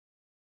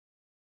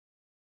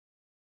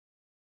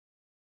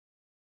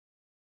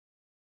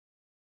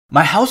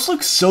My house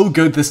looks so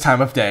good this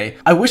time of day.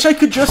 I wish I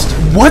could just...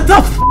 What the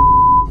f...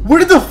 Where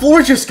did the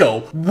floor just go?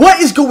 What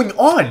is going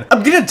on?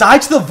 I'm gonna die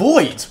to the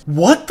void.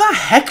 What the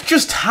heck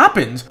just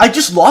happened? I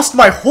just lost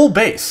my whole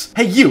base.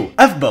 Hey you,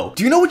 Evbo,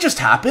 do you know what just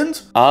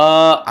happened?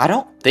 I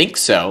don't think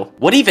so.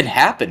 What even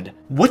happened?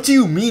 What do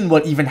you mean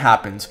what even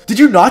happened? Did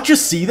you not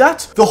just see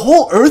that? The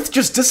whole earth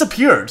just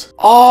disappeared.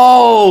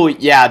 Oh,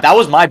 yeah, that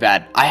was my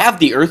bad. I have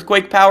the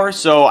earthquake power,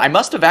 so I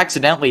must have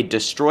accidentally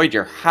destroyed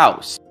your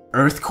house.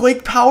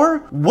 Earthquake power?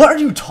 What are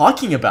you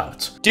talking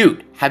about?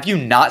 Dude, have you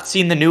not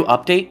seen the new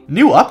update?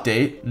 New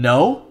update?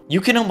 No? You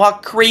can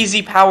unlock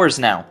crazy powers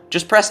now.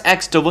 Just press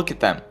X to look at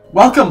them.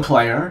 Welcome,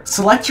 player.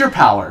 Select your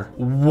power.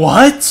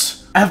 What?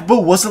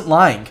 Evbo wasn't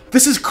lying.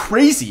 This is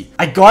crazy.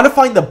 I gotta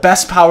find the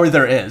best power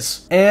there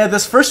is. And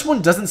this first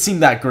one doesn't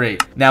seem that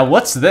great. Now,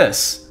 what's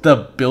this?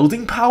 The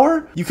building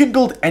power? You can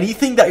build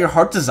anything that your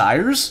heart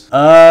desires?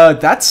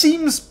 That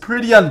seems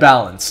pretty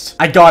unbalanced.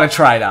 I gotta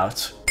try it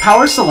out.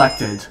 Power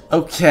selected.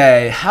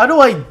 Okay, how do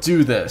I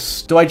do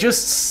this? Do I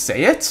just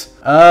say it?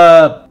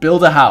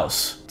 Build a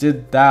house.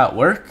 Did that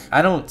work?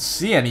 I don't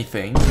see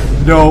anything.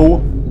 No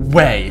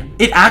way.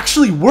 It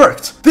actually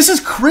worked. This is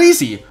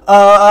crazy.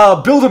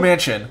 Build a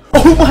mansion.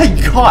 Oh my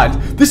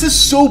god. This is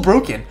so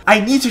broken. I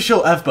need to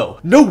show Evbo.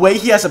 No way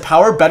he has a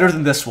power better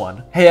than this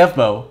one. Hey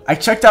Evbo, I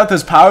checked out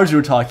those powers you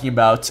were talking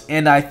about,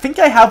 and I think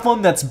I have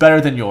one that's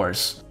better than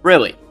yours.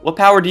 Really? What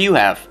power do you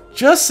have?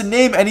 Just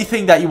name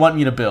anything that you want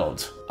me to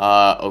build.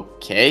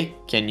 Okay.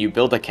 Can you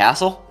build a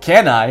castle?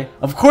 Can I?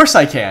 Of course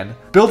I can.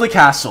 Build a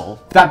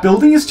castle. That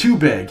building is too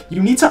big.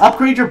 You need to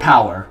upgrade your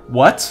power.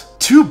 What?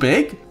 Too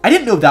big? I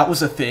didn't know that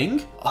was a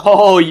thing.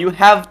 Oh, you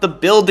have the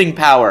building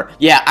power.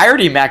 Yeah, I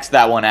already maxed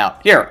that one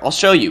out. Here, I'll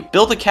show you.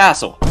 Build a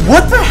castle.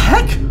 What the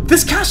heck?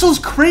 This castle's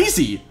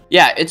crazy.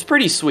 Yeah, it's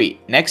pretty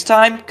sweet. Next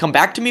time, come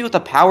back to me with a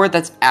power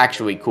that's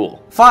actually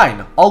cool.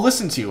 Fine, I'll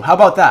listen to you. How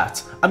about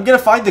that? I'm gonna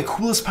find the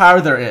coolest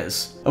power there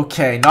is.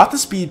 Okay, not the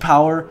speed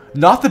power,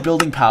 not the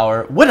building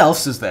power. What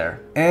else is there?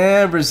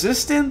 And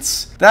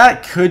resistance?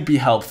 That could be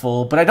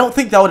helpful, but I don't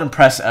think that would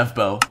impress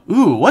Evbo.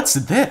 Ooh, what's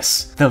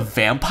this? The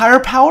vampire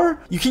power?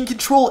 You can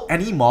control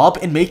any mob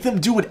and make them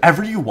do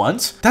whatever you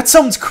want? That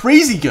sounds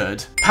crazy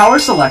good. Power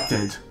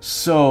selected.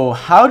 So,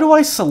 how do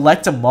I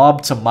select a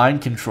mob to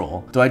mind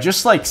control? Do I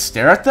just like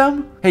stare at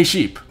them? Hey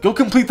sheep, go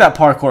complete that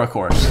parkour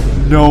course.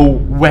 No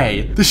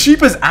way. The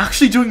sheep is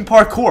actually doing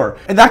parkour,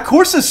 and that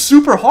course is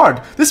super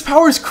hard. This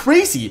power is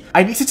crazy.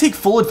 I need to take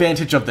full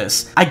advantage of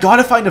this. I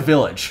gotta find a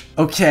village.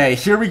 Okay,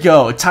 here we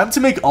go. Time to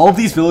make all of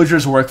these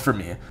villagers work for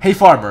me. Hey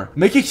farmer,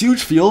 make a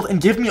huge field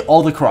and give me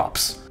all the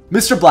crops.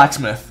 Mr.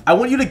 Blacksmith, I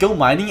want you to go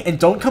mining and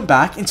don't come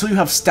back until you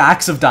have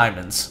stacks of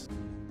diamonds.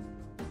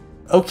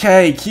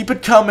 Okay, keep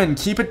it coming,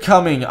 keep it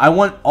coming. I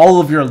want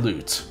all of your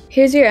loot.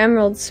 Here's your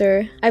emerald,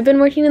 sir. I've been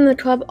working in the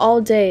club all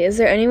day. Is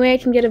there any way I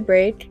can get a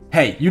break?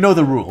 Hey, you know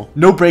the rule.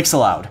 No breaks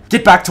allowed.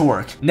 Get back to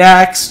work.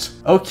 Next!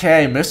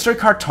 Okay, Mr.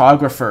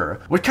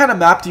 Cartographer. What kind of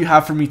map do you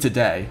have for me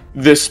today?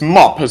 This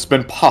map has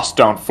been passed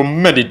down for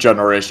many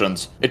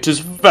generations. It is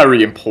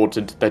very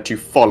important that you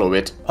follow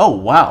it. Oh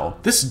wow,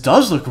 this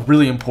does look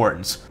really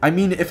important. I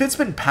mean, if it's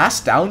been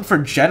passed down for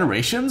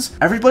generations,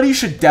 everybody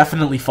should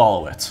definitely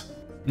follow it.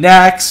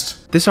 Next!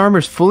 This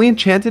armor's fully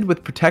enchanted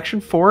with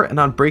protection 4 and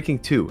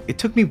unbreaking 2. It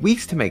took me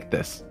weeks to make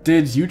this.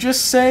 Did you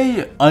just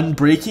say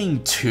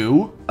unbreaking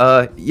 2?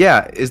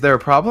 Yeah, is there a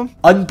problem?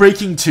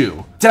 Unbreaking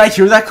 2. Did I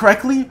hear that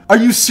correctly? Are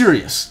you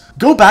serious?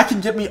 Go back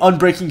and get me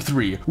unbreaking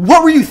 3.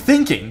 What were you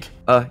thinking?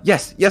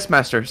 Yes,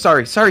 master.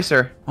 Sorry,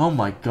 sir. Oh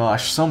my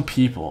gosh, some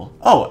people.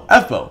 Oh,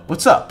 Evbo,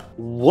 what's up?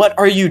 What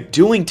are you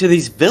doing to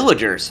these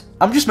villagers?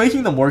 I'm just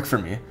making them work for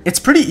me. It's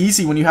pretty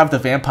easy when you have the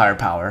vampire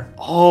power.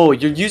 Oh,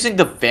 you're using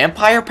the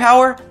vampire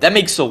power? That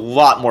makes a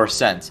lot more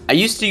sense. I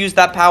used to use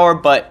that power,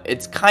 but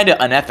it's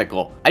kinda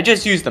unethical. I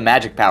just use the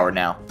magic power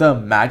now. The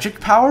magic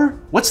power?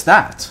 What's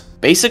that?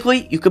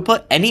 Basically, you could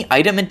put any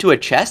item into a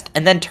chest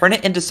and then turn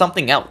it into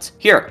something else.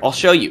 Here, I'll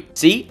show you.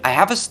 See, I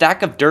have a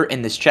stack of dirt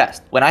in this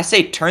chest. When I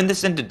say turn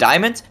this into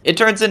diamonds, it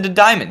turns into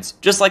diamonds,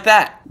 just like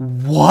that.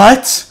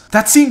 What?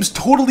 That seems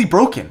totally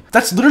broken.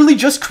 That's literally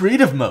just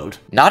creative mode.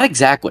 Not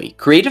exactly.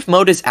 Creative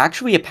mode is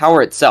actually a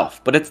power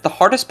itself, but it's the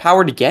hardest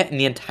power to get in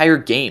the entire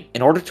game.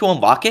 In order to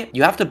unlock it,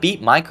 you have to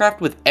beat Minecraft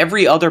with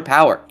every other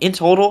power. In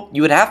total,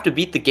 you would have to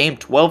beat the game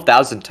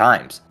 12,000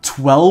 times.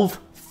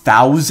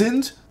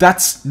 12,000?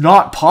 That's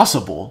not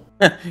possible.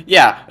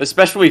 Yeah,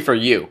 especially for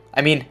you.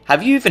 I mean,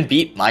 have you even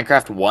beat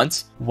Minecraft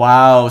once?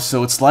 Wow,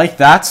 so it's like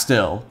that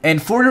still.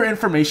 And for your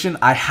information,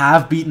 I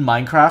have beaten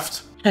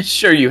Minecraft.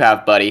 Sure you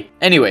have, buddy.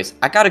 Anyways,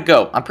 I gotta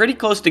go. I'm pretty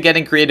close to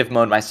getting creative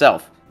mode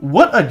myself.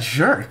 What a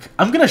jerk.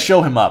 I'm gonna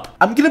show him up.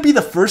 I'm gonna be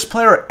the first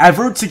player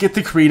ever to get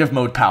the creative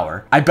mode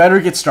power. I better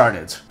get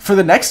started. For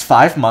the next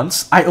 5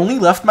 months, I only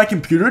left my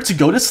computer to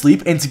go to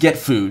sleep and to get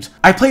food.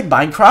 I played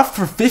Minecraft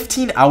for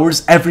 15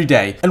 hours every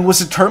day and was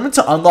determined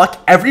to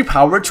unlock every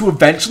power to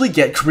eventually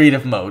get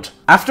creative mode.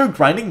 After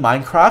grinding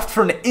Minecraft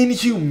for an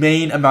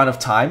inhumane amount of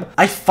time,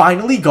 I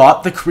finally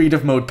got the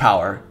creative mode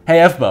power. Hey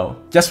Evbo,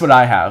 guess what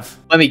I have?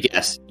 Let me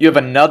guess. You have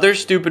another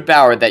stupid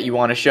power that you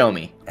want to show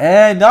me.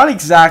 Not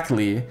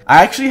exactly.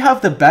 I actually have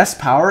the best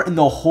power in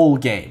the whole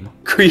game.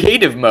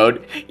 Creative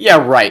mode? Yeah,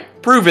 right.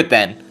 Prove it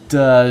then.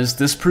 Does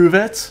this prove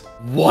it?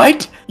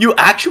 What? You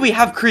actually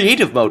have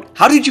creative mode?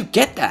 How did you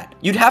get that?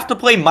 You'd have to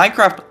play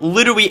Minecraft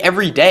literally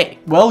every day.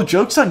 Well,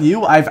 joke's on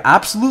you, I have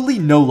absolutely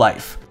no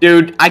life.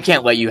 Dude, I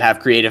can't let you have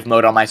creative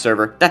mode on my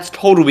server. That's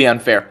totally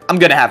unfair. I'm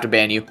gonna have to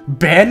ban you.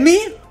 Ban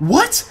me?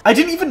 What? I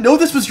didn't even know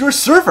this was your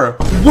server.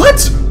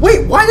 What?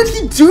 Wait, why did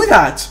he do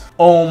that?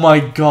 Oh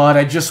my god,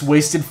 I just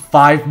wasted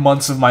 5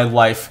 months of my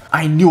life.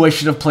 I knew I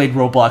should have played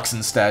Roblox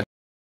instead.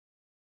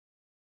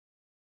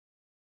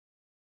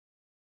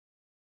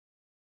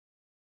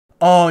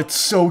 Oh, it's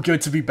so good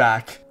to be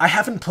back. I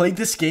haven't played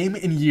this game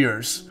in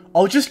years.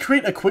 I'll just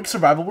create a quick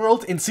survival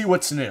world and see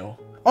what's new.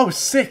 Oh,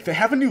 sick, they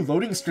have a new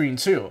loading screen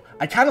too.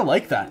 I kinda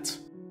like that.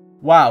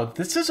 Wow,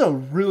 this is a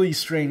really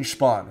strange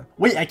spawn.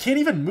 Wait, I can't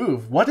even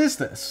move. What is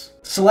this?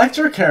 Select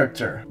your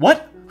character.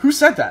 What? Who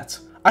said that?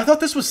 I thought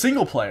this was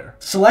single player.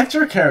 Select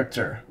your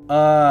character.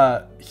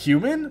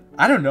 Human?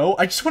 I don't know.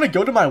 I just want to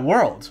go to my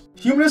world.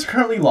 Human is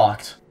currently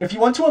locked. If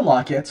you want to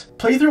unlock it,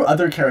 play through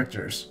other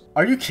characters.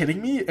 Are you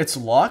kidding me? It's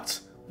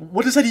locked?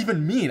 What does that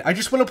even mean? I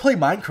just want to play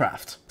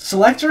Minecraft.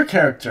 Select your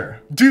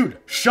character. Dude,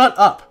 shut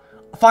up.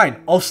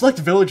 Fine, I'll select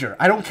villager.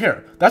 I don't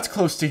care. That's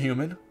close to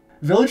human.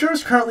 Villager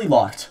is currently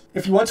locked.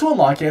 If you want to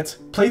unlock it,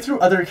 play through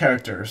other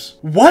characters.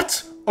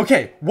 What?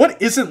 Okay, what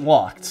isn't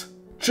locked?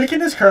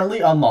 Chicken is currently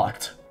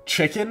unlocked.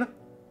 Chicken?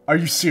 Are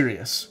you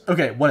serious?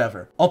 Okay,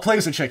 whatever. I'll play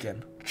as a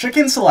chicken.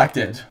 Chicken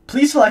selected.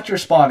 Please select your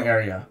spawn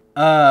area.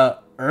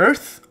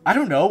 Earth? I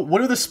don't know. What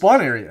are the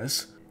spawn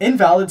areas?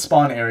 Invalid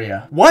spawn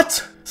area.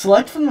 What?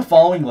 Select from the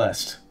following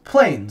list.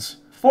 Plains,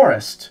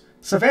 forest,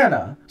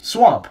 savanna,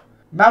 swamp,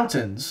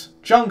 mountains,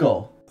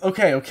 jungle.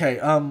 Okay,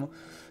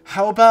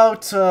 how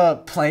about,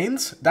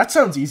 plains? That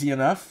sounds easy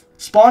enough.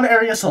 Spawn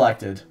area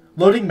selected.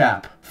 Loading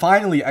map.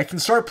 Finally, I can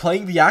start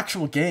playing the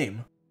actual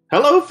game.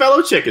 Hello,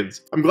 fellow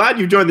chickens. I'm glad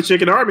you joined the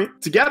chicken army.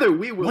 Together,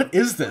 we will... What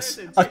is this?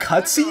 A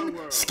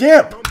cutscene?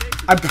 Skip!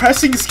 I'm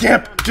pressing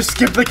skip! Just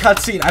skip the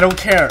cutscene, I don't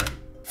care.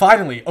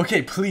 Finally,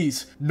 okay,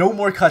 please, no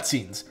more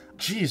cutscenes.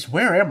 Jeez,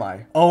 where am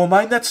I? Oh, am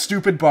I in that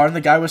stupid barn the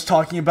guy was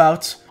talking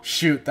about?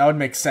 Shoot, that would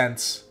make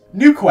sense.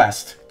 New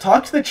quest.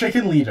 Talk to the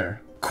chicken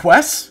leader.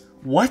 Quests?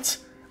 What?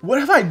 What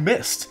have I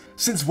missed?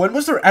 Since when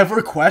was there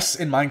ever quests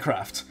in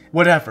Minecraft?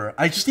 Whatever,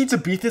 I just need to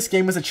beat this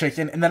game as a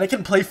chicken and then I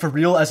can play for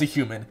real as a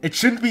human. It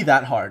shouldn't be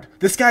that hard.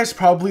 This guy's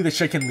probably the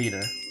chicken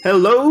leader.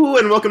 Hello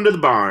and welcome to the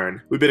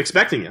barn. We've been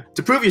expecting you.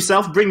 To prove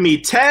yourself, bring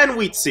me 10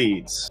 wheat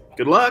seeds.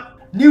 Good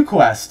luck. New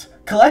quest.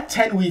 Collect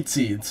 10 wheat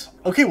seeds.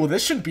 Okay, well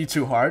this shouldn't be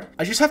too hard.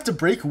 I just have to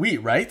break wheat,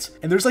 right?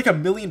 And there's like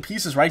 1,000,000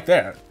 pieces right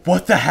there.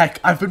 What the heck?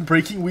 I've been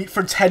breaking wheat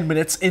for 10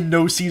 minutes and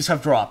no seeds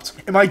have dropped.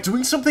 Am I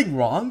doing something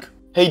wrong?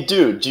 Hey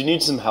dude, do you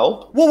need some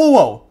help?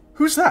 Whoa.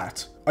 Who's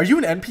that? Are you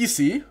an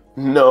NPC?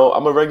 No,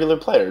 I'm a regular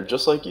player,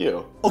 just like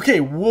you. Okay,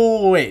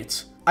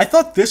 wait. I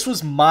thought this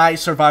was my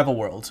survival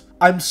world.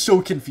 I'm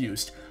so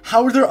confused.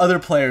 How are there other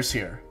players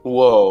here?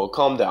 Whoa,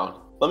 calm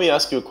down. Let me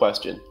ask you a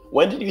question.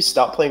 When did you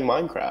stop playing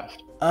Minecraft?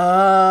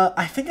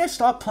 I think I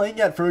stopped playing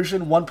at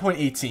version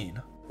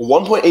 1.18.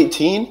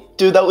 1.18?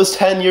 Dude, that was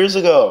 10 years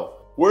ago.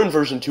 We're in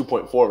version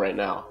 2.4 right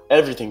now.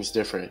 Everything's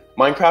different.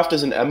 Minecraft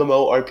is an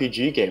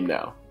MMORPG game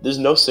now. There's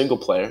no single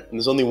player, and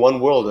there's only one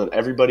world and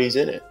everybody's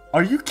in it.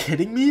 Are you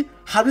kidding me?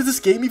 How does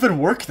this game even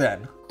work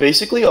then?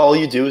 Basically, all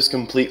you do is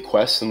complete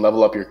quests and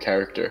level up your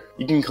character.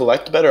 You can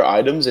collect better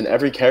items, and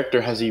every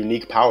character has a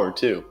unique power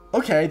too.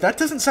 Okay, that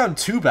doesn't sound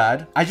too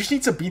bad. I just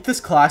need to beat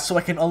this class so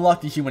I can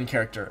unlock the human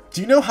character.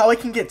 Do you know how I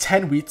can get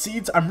 10 wheat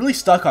seeds? I'm really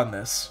stuck on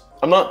this.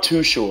 I'm not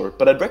too sure,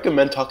 but I'd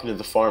recommend talking to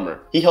the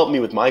farmer. He helped me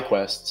with my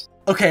quests.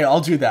 Okay,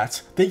 I'll do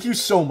that. Thank you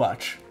so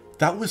much.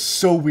 That was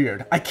so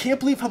weird. I can't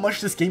believe how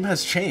much this game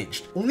has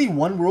changed. Only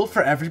one world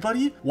for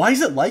everybody? Why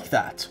is it like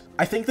that?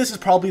 I think this is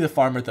probably the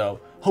farmer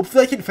though.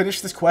 Hopefully I can finish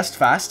this quest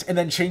fast and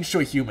then change to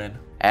a human.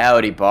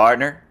 Howdy,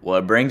 partner.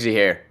 What brings you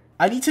here?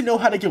 I need to know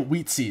how to get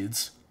wheat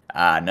seeds.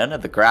 None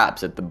of the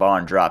crops at the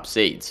barn drop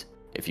seeds.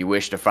 If you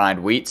wish to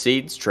find wheat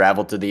seeds,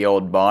 travel to the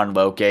old barn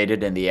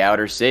located in the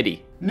outer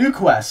city. New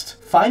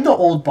quest. Find the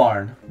old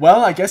barn.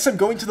 Well, I guess I'm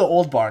going to the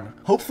old barn.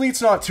 Hopefully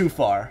it's not too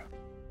far.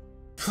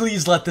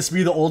 Please let this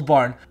be the old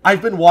barn.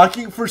 I've been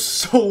walking for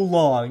so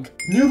long.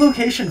 New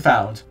location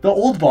found. The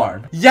old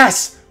barn.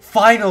 Yes!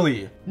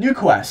 Finally! New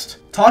quest.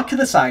 Talk to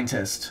the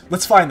scientist.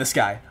 Let's find this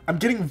guy. I'm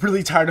getting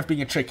really tired of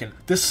being a chicken.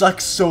 This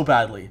sucks so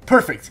badly.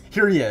 Perfect.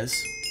 Here he is.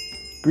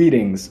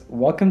 Greetings.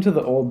 Welcome to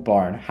the old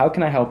barn. How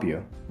can I help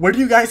you? Where do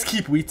you guys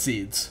keep wheat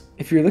seeds?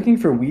 If you're looking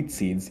for wheat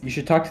seeds, you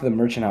should talk to the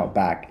merchant out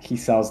back. He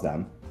sells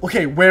them.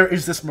 Okay, where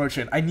is this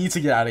merchant? I need to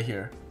get out of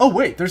here. Oh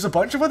wait, there's a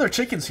bunch of other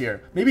chickens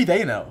here. Maybe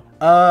they know.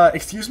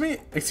 Excuse me?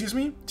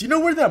 Do you know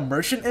where that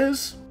merchant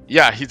is?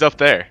 Yeah, he's up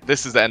there.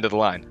 This is the end of the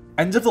line.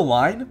 End of the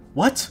line?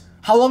 What?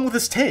 How long will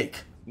this take?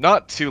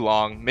 Not too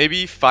long,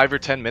 maybe 5 or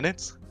 10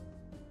 minutes.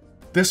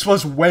 This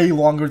was way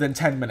longer than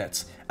 10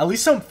 minutes. At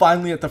least I'm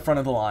finally at the front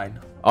of the line.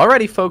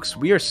 Alrighty, folks,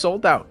 we are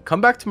sold out.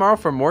 Come back tomorrow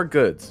for more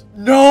goods.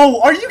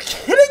 No, are you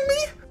kidding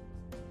me?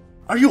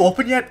 Are you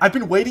open yet? I've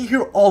been waiting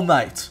here all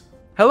night.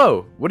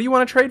 Hello, what do you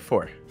want to trade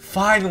for?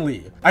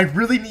 Finally, I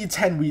really need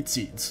 10 wheat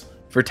seeds.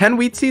 For 10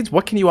 wheat seeds,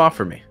 what can you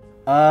offer me?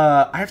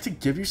 I have to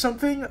give you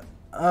something?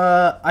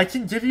 I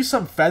can give you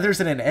some feathers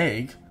and an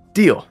egg.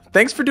 Deal.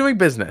 Thanks for doing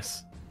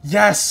business.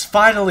 Yes,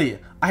 finally!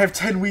 I have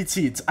 10 wheat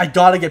seeds. I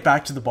gotta get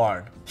back to the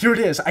barn. Here it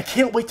is. I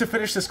can't wait to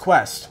finish this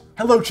quest.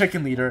 Hello,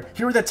 chicken leader.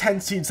 Here are the 10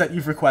 seeds that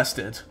you've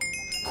requested.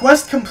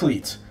 Quest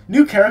complete.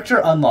 New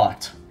character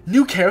unlocked.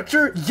 New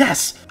character?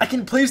 Yes! I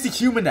can play as the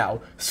human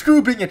now.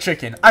 Screw being a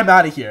chicken. I'm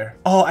out of here.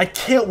 Oh, I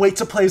can't wait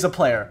to play as a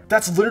player.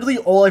 That's literally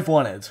all I've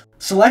wanted.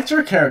 Select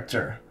your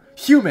character.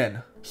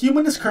 Human.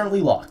 Human is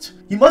currently locked.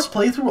 You must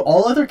play through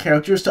all other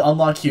characters to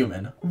unlock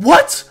human.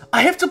 What?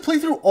 I have to play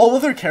through all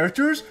other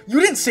characters? You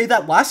didn't say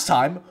that last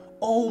time.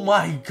 Oh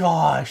my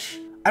gosh.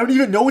 I don't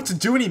even know what to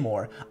do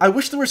anymore. I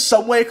wish there was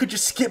some way I could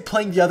just skip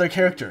playing the other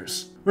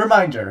characters.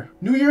 Reminder,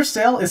 New Year's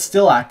sale is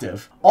still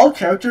active. All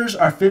characters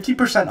are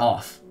 50%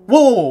 off.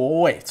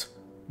 Whoa, wait.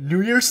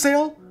 New Year's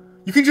sale?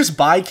 You can just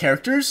buy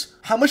characters?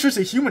 How much does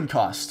a human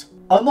cost?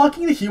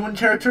 Unlocking the human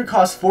character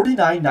costs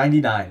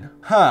 $49.99.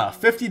 Huh,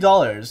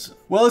 $50.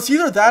 Well, it's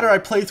either that or I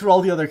play through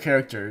all the other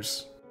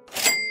characters.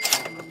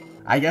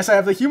 I guess I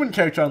have the human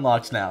character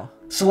unlocked now.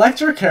 Select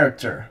your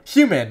character.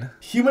 Human.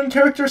 Human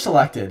character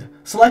selected.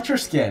 Select your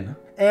skin.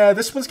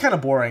 This one's kind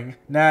of boring.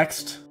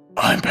 Next.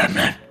 I'm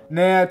Batman.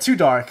 Nah, too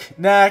dark.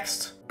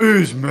 Next.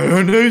 Is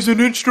mayonnaise an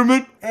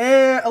instrument?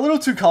 A little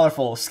too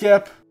colorful.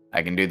 Skip.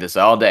 I can do this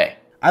all day.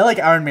 I like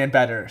Iron Man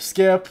better.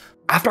 Skip.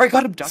 After I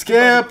got abducted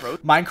Skip! by the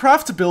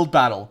Minecraft build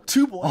battle.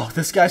 Oh,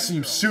 this guy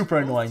seems super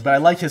annoying, but I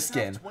like his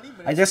skin.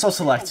 I guess I'll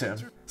select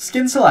him.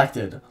 Skin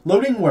selected.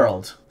 Loading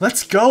world.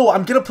 Let's go!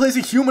 I'm gonna play as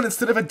a human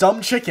instead of a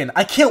dumb chicken.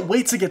 I can't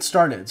wait to get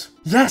started.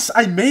 Yes,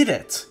 I made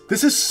it!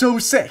 This is so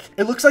sick.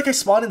 It looks like I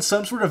spawned in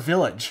some sort of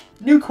village.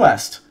 New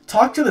quest.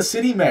 Talk to the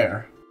city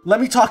mayor.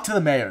 Let me talk to the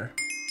mayor.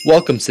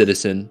 Welcome,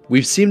 citizen.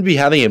 We seem to be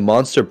having a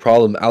monster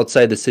problem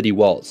outside the city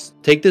walls.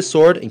 Take this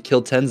sword and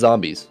kill 10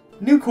 zombies.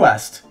 New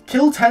quest.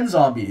 Kill 10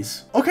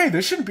 zombies. Okay,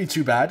 this shouldn't be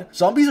too bad.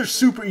 Zombies are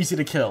super easy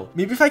to kill.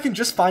 Maybe if I can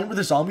just find where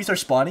the zombies are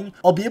spawning,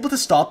 I'll be able to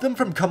stop them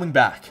from coming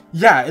back.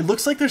 Yeah, it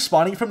looks like they're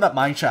spawning from that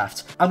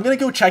mineshaft. I'm gonna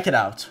go check it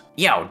out.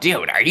 Yo,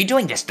 dude, are you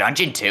doing this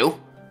dungeon too?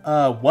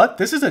 What?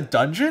 This is a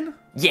dungeon?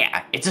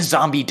 Yeah, it's a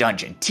zombie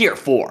dungeon, tier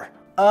 4.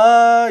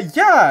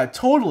 Yeah,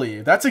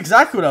 totally. That's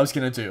exactly what I was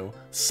gonna do.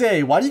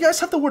 Say, why do you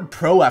guys have the word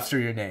pro after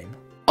your name?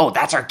 Oh,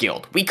 that's our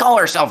guild. We call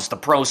ourselves the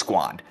Pro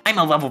Squad. I'm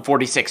a level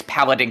 46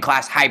 Paladin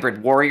class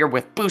hybrid warrior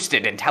with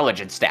boosted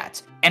intelligence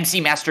stats.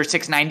 MC Master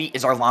 690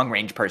 is our long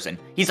range person.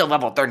 He's a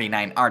level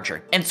 39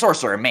 archer and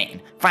sorcerer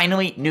main.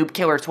 Finally, Noob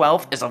Killer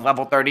 12 is a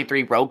level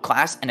 33 rogue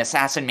class and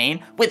assassin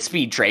main with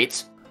speed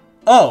traits.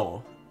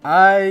 Oh,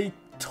 I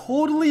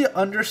totally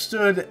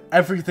understood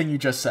everything you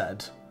just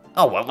said.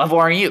 Oh, what level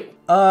are you?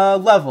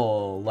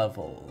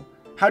 Level.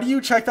 How do you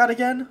check that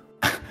again?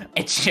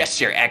 It's just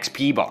your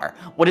XP bar.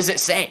 What does it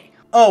say?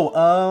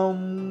 Oh,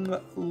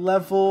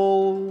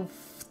 level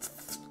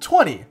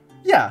 20.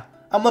 Yeah,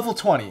 I'm level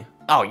 20.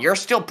 Oh, you're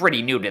still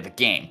pretty new to the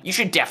game. You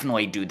should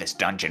definitely do this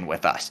dungeon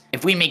with us.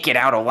 If we make it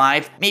out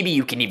alive, maybe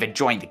you can even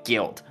join the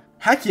guild.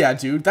 Heck yeah,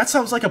 dude. That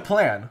sounds like a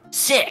plan.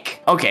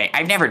 Sick! Okay,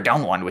 I've never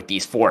done one with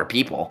these 4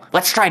 people.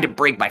 Let's try to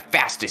break my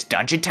fastest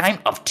dungeon time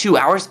of 2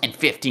 hours and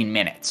 15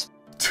 minutes.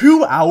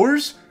 2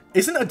 hours?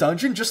 Isn't a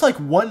dungeon just like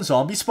one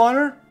zombie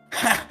spawner?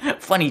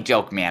 Funny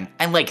joke, man.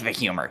 I like the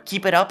humor.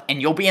 Keep it up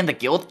and you'll be in the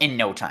guild in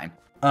no time.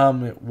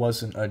 It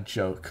wasn't a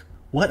joke.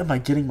 What am I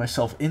getting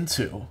myself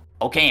into?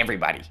 Okay,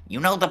 everybody, you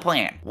know the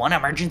plan. 1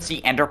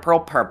 emergency ender pearl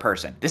per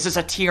person. This is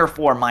a tier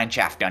 4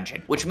 mineshaft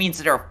dungeon, which means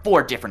there are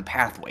 4 different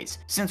pathways.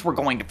 Since we're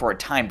going for a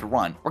timed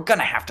run, we're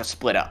gonna have to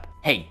split up.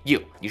 Hey,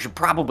 you should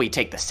probably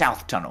take the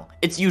south tunnel.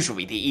 It's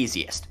usually the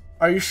easiest.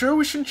 Are you sure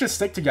we shouldn't just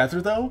stick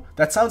together though?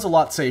 That sounds a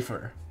lot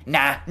safer.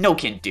 Nah, no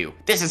can do.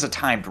 This is a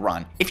timed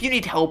run. If you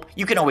need help,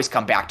 you can always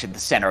come back to the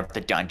center of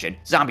the dungeon.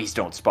 Zombies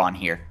don't spawn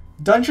here.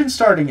 Dungeon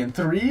starting in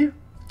 3,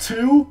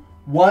 2,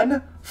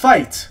 1,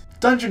 fight!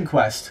 Dungeon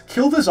quest.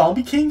 Kill the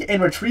zombie king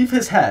and retrieve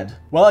his head.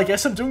 Well, I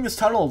guess I'm doing this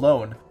tunnel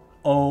alone.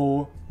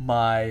 Oh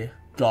my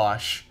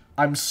gosh.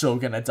 I'm so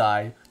gonna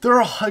die. There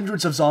are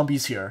hundreds of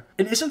zombies here.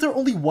 And isn't there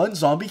only 1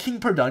 zombie king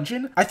per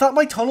dungeon? I thought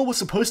my tunnel was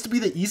supposed to be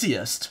the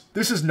easiest.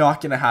 This is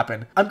not gonna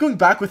happen. I'm going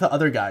back with the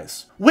other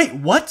guys. Wait,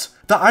 what?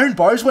 The iron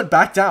bars went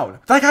back down.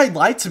 That guy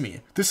lied to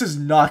me. This is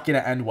not gonna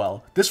end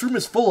well. This room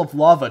is full of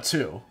lava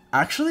too.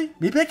 Actually,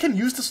 maybe I can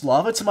use this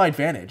lava to my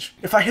advantage.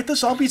 If I hit the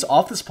zombies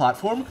off this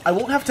platform, I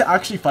won't have to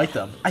actually fight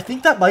them. I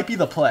think that might be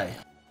the play.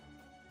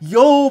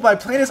 Yo, my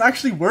plan is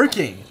actually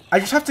working. I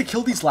just have to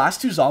kill these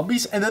last 2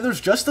 zombies and then there's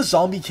just the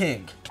zombie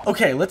king.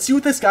 Okay, let's see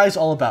what this guy is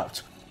all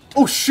about.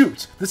 Oh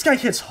shoot, this guy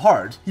hits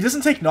hard. He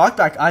doesn't take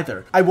knockback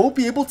either. I won't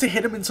be able to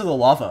hit him into the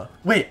lava.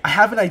 Wait, I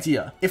have an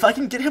idea. If I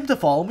can get him to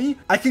follow me,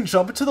 I can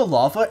jump into the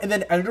lava and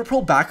then ender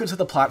pearl back into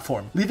the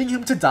platform, leaving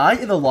him to die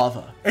in the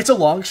lava. It's a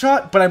long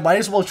shot, but I might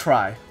as well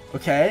try.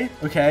 Okay,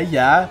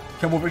 yeah.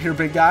 Come over here,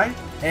 big guy.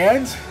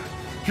 And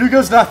here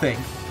goes nothing.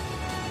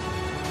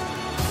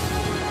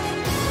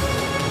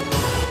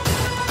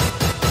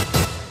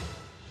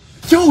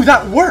 Yo,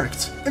 that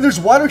worked! And there's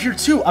water here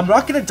too. I'm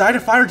not gonna die to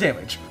fire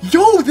damage.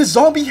 Yo, the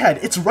zombie head,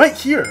 it's right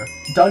here.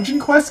 Dungeon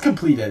quest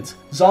completed.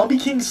 Zombie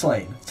king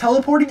slain.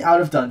 Teleporting out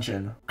of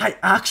dungeon. I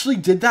actually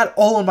did that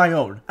all on my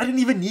own. I didn't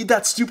even need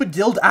that stupid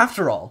guild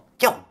after all.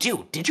 Yo,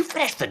 dude, did you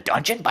finish the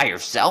dungeon by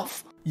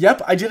yourself?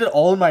 Yep, I did it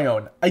all on my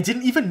own. I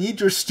didn't even need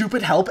your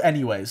stupid help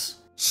anyways.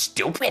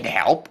 Stupid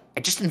help? I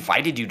just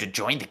invited you to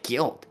join the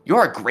guild.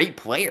 You're a great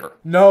player.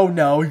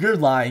 No, you're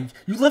lying.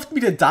 You left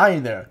me to die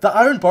in there. The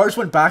iron bars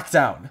went back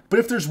down. But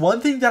if there's one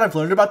thing that I've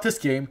learned about this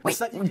game...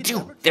 Wait,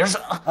 dude, there's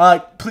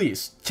a...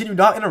 Please, can you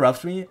not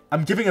interrupt me?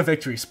 I'm giving a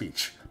victory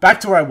speech. Back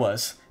to where I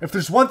was. If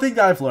there's one thing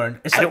that I've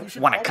learned... I don't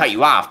want to cut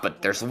you off,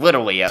 but there's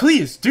literally a...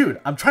 Please,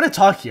 dude, I'm trying to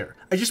talk here.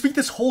 I just beat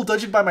this whole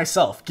dungeon by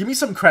myself. Give me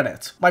some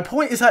credit. My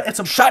point is that it's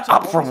a... Shut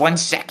up for 1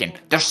 second.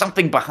 There's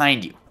something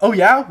behind you. Oh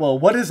yeah? Well,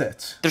 what is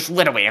it? There's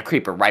literally a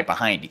creeper right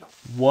behind you.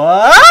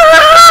 What?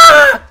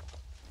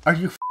 Are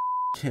you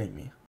kidding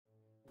me?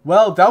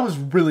 Well, that was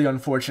really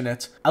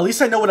unfortunate. At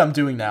least I know what I'm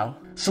doing now.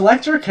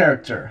 Select your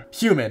character.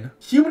 Human.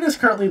 Human is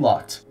currently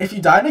locked. If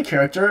you die in a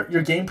character,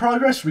 your game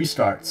progress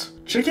restarts.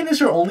 Chicken is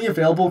your only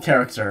available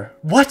character.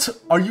 What?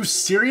 Are you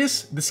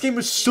serious? This game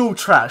is so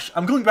trash.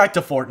 I'm going back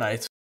to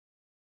Fortnite.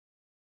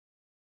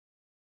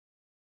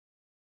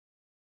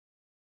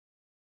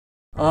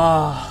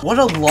 What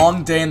a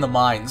long day in the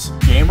mines.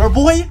 Gamer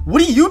boy?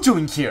 What are you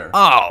doing here?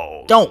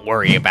 Oh, don't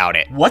worry about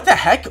it. What the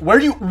heck? Where are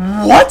you?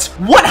 What?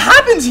 What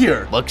happened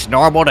here? Looks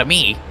normal to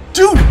me.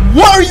 Dude,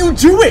 what are you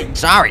doing?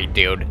 Sorry,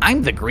 dude.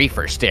 I'm the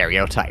griefer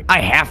stereotype. I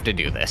have to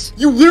do this.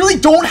 You literally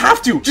don't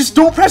have to. Just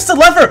don't press the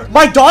lever.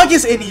 My dog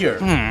is in here.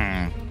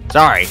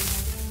 Sorry.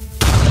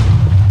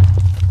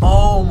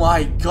 Oh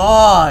my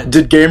god.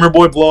 Did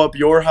Gamerboy blow up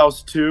your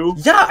house too?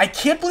 Yeah, I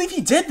can't believe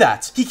he did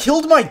that. He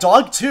killed my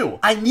dog too.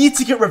 I need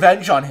to get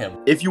revenge on him.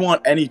 If you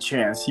want any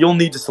chance, you'll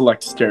need to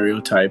select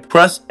stereotype.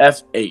 Press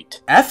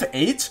F8.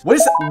 F8? What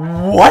is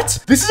that?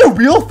 What? This is a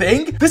real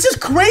thing? This is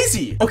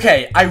crazy.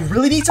 Okay, I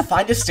really need to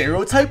find a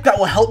stereotype that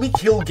will help me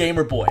kill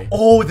Gamerboy.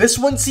 Oh, this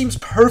one seems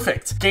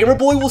perfect.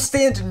 Gamerboy will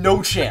stand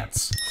no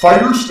chance.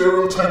 Fighter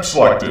stereotype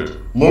selected.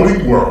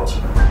 Loading world.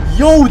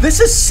 Yo, this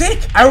is sick!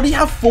 I already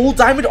have full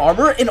diamond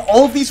armor and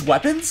all of these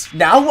weapons.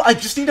 Now I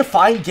just need to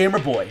find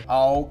Gamerboy.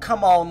 Oh,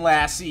 come on,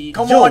 lassie.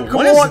 Come on, come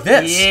what on. is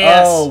this?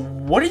 Yes.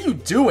 What are you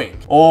doing?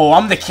 Oh,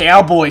 I'm the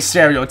cowboy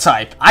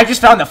stereotype. I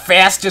just found the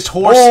fastest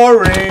horse.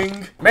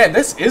 Boring. Man,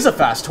 this is a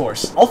fast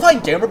horse. I'll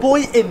find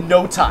Gamerboy in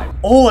no time.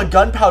 Oh, a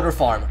gunpowder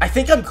farm. I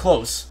think I'm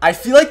close. I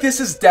feel like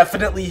this is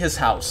definitely his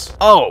house.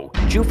 Oh,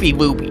 Joofy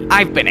Looby.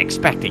 I've been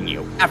expecting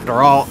you.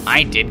 After all,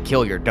 I did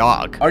kill your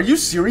dog. Are you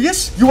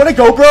serious? You wanna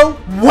go, bro?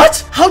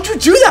 What? How'd you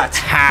do that?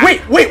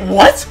 Wait,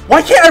 what?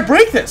 Why can't I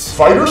break this?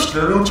 Fighter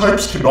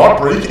stereotypes cannot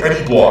break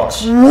any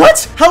blocks.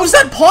 What? How is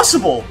that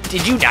possible?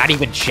 Did you not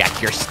even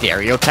check your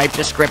stereotype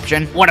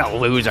description? What a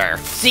loser.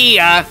 See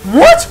ya.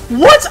 What?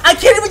 What? I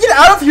can't even get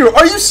out of here.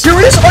 Are you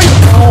serious?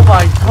 Oh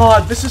my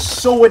god, this is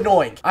so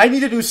annoying. I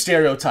need a new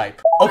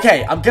stereotype.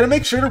 Okay, I'm gonna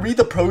make sure to read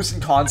the pros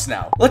and cons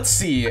now. Let's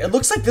see. It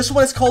looks like this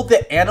one is called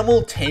the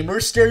animal tamer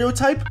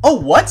stereotype. Oh,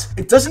 what?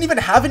 It doesn't even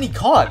have any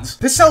cons.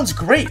 This sounds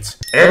great.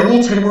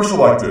 Animal tamer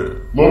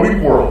selected.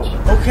 Loading world.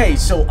 Okay,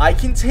 so I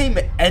can tame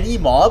any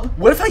mob?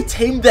 What if I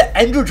tame the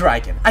Ender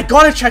Dragon? I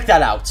gotta check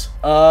that out.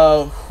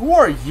 Who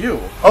are you?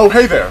 Oh,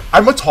 hey there.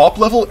 I'm a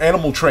top-level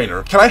animal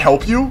trainer. Can I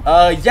help you?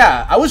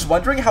 Yeah. I was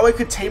wondering how I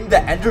could tame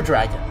the Ender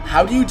Dragon.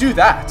 How do you do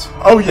that?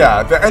 Oh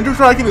yeah, the Ender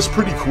Dragon is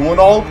pretty cool and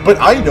all, but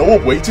I know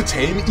a way to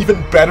tame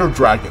even better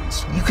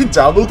dragons. You can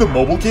download the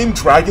mobile game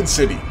Dragon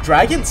City.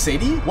 Dragon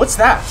City? What's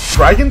that?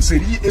 Dragon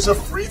City is a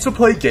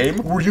free-to-play game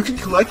where you can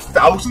collect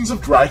thousands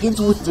of dragons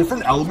with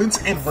different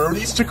elements and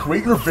rarities to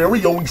create your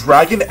very own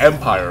dragon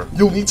empire.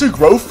 You'll need to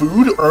grow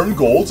food, earn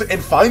gold,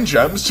 and find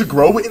gems to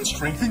grow and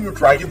strengthen your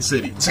Dragon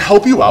City. To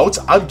help you out,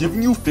 I'm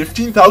giving you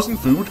 15,000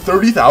 food,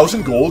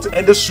 30,000 gold,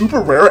 and a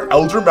super rare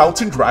Elder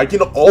Mountain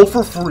Dragon all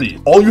for free.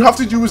 All you have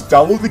to do is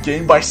download the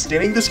game by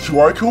scanning this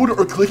QR code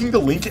or clicking the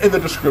link in the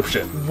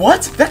description.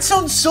 What? That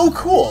sounds so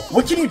cool.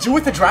 What can you do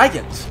with the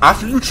dragons?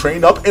 After you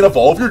train up and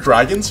evolve your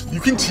dragons, you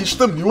can teach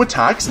them new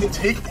attacks and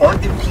take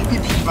part in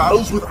PvP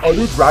battles with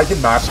other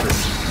dragon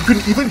masters. You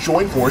can even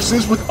join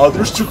forces with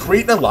others to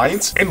create an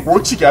alliance and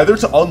work together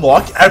to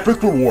unlock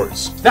epic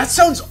rewards. That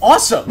sounds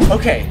awesome!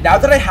 Okay, now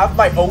that I have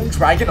my own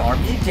dragon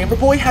army,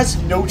 Gamerboy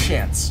has no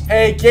chance.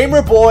 Hey,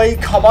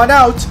 Gamerboy, come on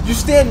out! You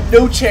stand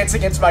no chance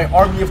against my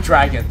army of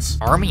dragons.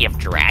 Army of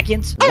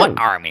dragons? What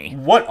army?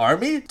 What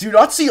army? Do you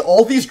not see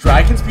all these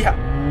dragons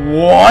behind?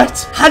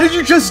 What? How did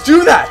you just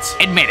do that?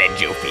 Admit it,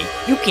 Joofy.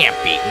 You can't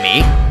beat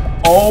me.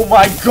 Oh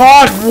my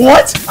god,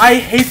 what? I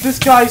hate this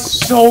guy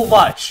so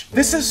much.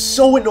 This is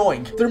so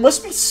annoying. There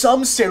must be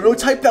some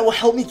stereotype that will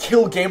help me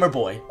kill Gamer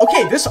Boy.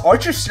 Okay, this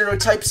archer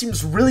stereotype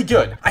seems really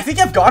good. I think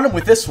I've got him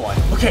with this one.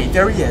 Okay,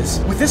 there he is.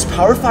 With this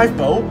power 5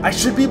 bow, I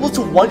should be able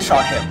to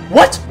one-shot him.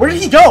 What? Where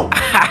did he go?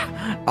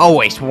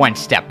 Always one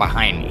step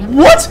behind me.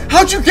 What?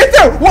 How'd you get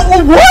there? What?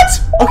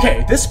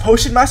 Okay, this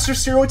Potion Master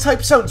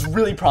stereotype sounds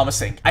really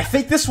promising. I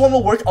think this one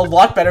will work a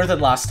lot better than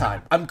last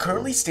time. I'm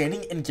currently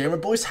standing in Gamer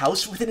Boy's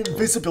house with an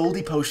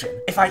invisibility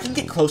potion. If I can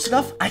get close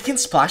enough, I can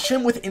splash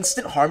him with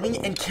instant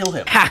harming and kill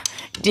him. Ha!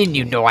 Didn't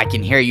you know I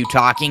can hear you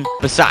talking?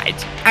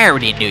 Besides, I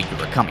already knew you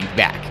were coming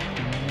back.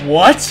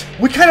 What?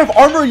 What kind of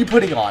armor are you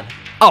putting on?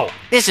 Oh,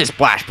 this is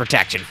Splash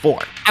Protection 4.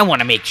 I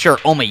want to make sure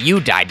only you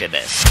died to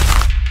this.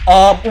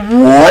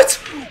 What?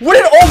 What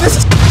did all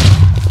this...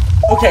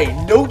 Okay,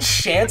 no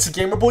chance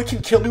Gamer Boy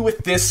can kill me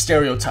with this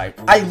stereotype.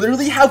 I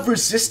literally have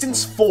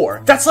resistance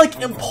 4. That's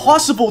like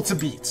impossible to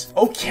beat.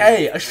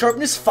 Okay, a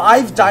sharpness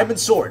 5 diamond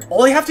sword.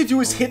 All I have to do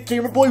is hit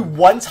Gamer Boy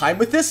one time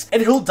with this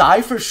and he'll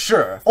die for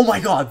sure. Oh my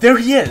god, there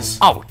he is.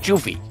 Oh,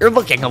 Joofy, you're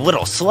looking a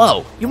little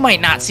slow. You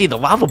might not see the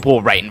lava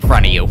pool right in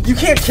front of you. You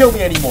can't kill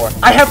me anymore.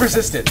 I have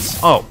resistance.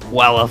 Oh,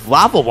 well, if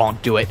lava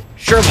won't do it,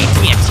 surely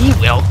TNT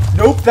will.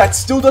 Nope, that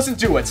still doesn't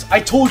do it. I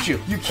told you,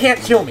 you can't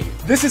kill me.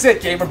 This is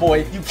it, Gamer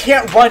Boy. You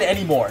can't run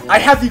anymore. I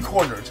have you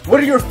cornered. What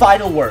are your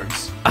final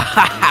words?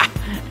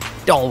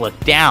 Don't look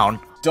down.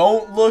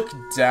 Don't look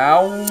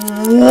down?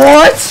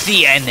 What?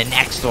 See ya in the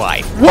next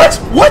life. What?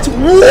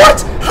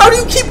 How do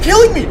you keep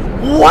killing me?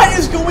 What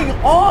is going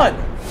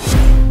on?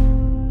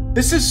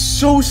 This is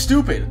so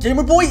stupid.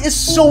 Gamer Boy is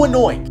so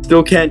annoying.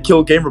 Still can't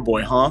kill Gamer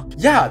Boy, huh?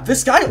 Yeah,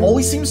 this guy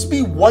always seems to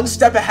be one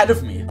step ahead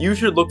of me. You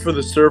should look for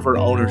the server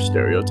owner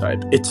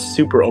stereotype. It's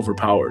super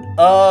overpowered.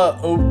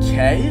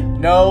 Okay.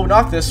 No,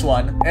 not this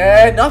one.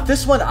 And not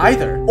this one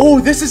either. Oh,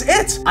 this is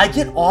it. I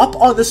get op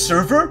on the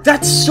server?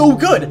 That's so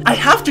good. I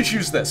have to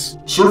choose this.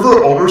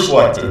 Server owner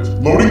selected.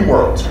 Loading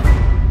world.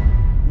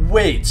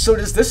 Wait, so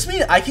does this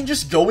mean I can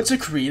just go into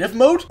creative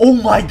mode? Oh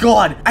my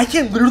god, I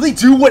can literally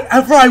do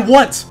whatever I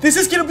want. This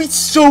is gonna be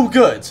so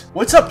good.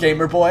 What's up,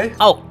 Gamer Boy?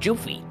 Oh,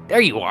 Joofy,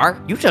 there you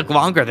are. You took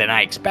longer than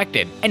I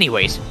expected.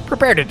 Anyways,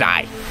 prepare to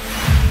die.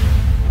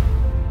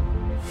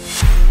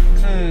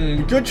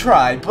 Good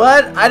try,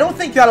 but I don't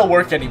think that'll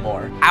work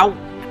anymore.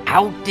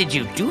 How did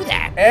you do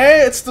that?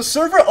 It's the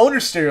server owner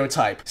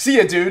stereotype. See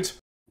ya, dude.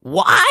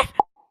 What?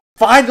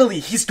 Finally,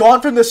 he's gone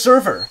from the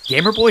server.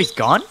 Gamer Boy's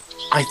gone?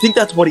 I think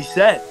that's what he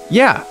said.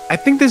 Yeah, I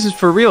think this is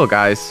for real,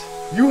 guys.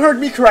 You heard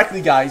me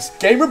correctly, guys.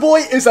 Gamer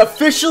Boy is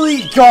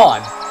officially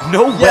gone.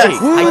 No way.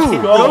 I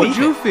can't Go believe it.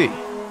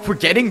 Joofy. For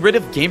getting rid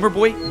of Gamer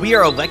Boy, we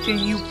are electing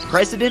you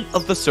president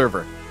of the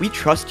server. We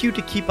trust you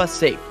to keep us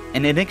safe,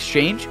 and in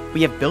exchange,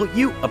 we have built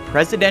you a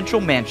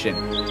presidential mansion.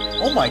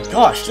 Oh my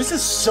gosh, this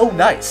is so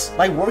nice.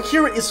 My work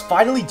here is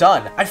finally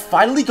done. I've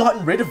finally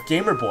gotten rid of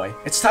Gamer Boy.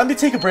 It's time to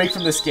take a break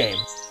from this game.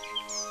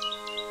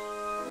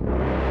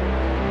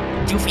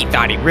 Joofy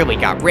thought he really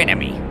got rid of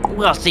me.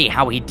 We'll see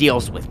how he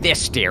deals with this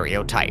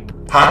stereotype.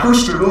 Hacker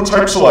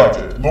stereotype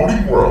selected.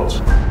 Loading world.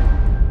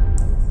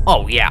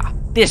 Oh yeah,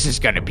 this is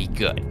gonna be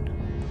good.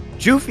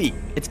 Joofy,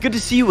 it's good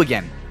to see you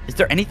again. Is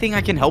there anything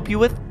I can help you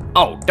with?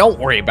 Oh, don't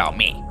worry about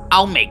me.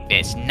 I'll make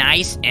this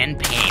nice and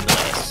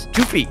painless.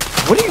 Joofy,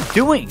 what are you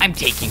doing? I'm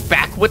taking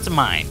back what's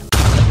mine.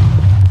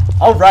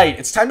 Alright,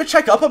 it's time to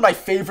check up on my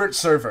favorite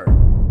server.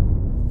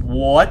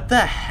 What the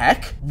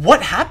heck?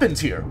 What happened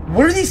here?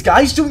 What are these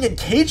guys doing in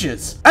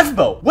cages?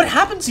 Fbo, what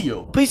happened to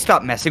you? Please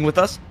stop messing with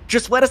us.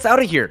 Just let us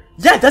out of here.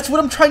 Yeah, that's what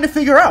I'm trying to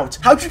figure out.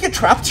 How'd you get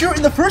trapped here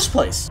in the first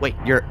place? Wait,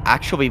 you're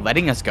actually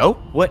letting us go?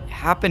 What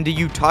happened to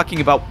you talking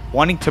about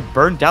wanting to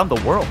burn down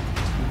the world?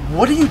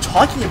 What are you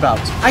talking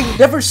about? I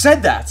never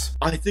said that.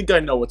 I think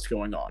I know what's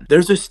going on.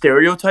 There's a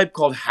stereotype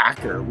called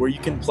hacker where you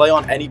can play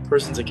on any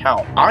person's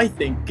account. I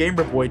think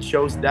Gamer Boy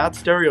chose that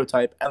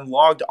stereotype and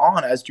logged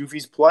on as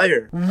Joofy's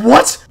player.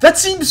 What? That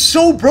seems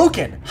so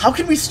broken. How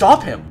can we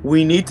stop him?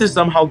 We need to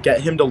somehow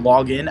get him to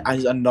log in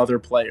as another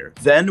player.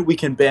 Then we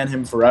can ban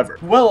him forever.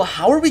 Well,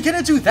 how are we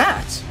gonna do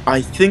that?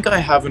 I think I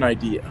have an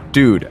idea.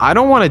 Dude, I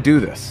don't want to do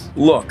this.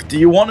 Look, do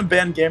you want to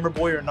ban Gamer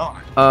Boy or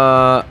not?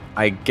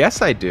 I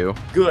guess I do.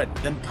 Good,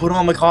 then put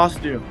on the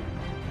costume.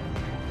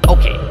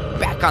 Okay,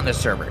 back on the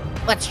server.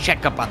 Let's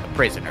check up on the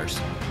prisoners.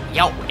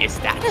 Yo, is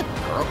that a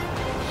girl?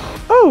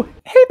 Oh,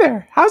 hey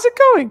there. How's it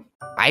going?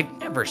 I've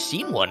never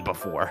seen one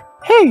before.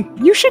 Hey,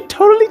 you should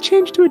totally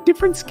change to a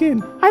different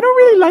skin. I don't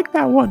really like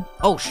that one.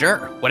 Oh, sure.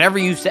 Whatever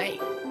you say.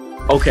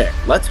 Okay,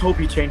 let's hope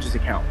he changes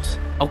accounts.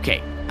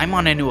 Okay, I'm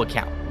on a new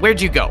account.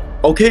 Where'd you go?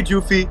 Okay,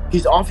 Joofy,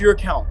 he's off your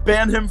account.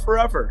 Ban him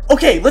forever.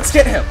 Okay, let's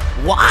get him.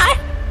 What?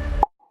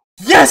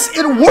 Yes,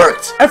 it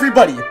worked!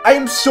 Everybody, I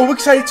am so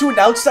excited to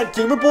announce that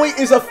Gamer Boy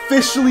is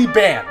officially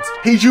banned.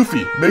 Hey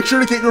Joofy, make sure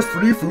to get your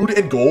free food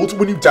and gold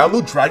when you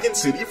download Dragon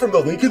City from the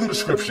link in the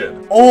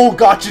description. Oh,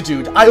 gotcha,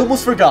 dude. I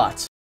almost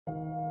forgot.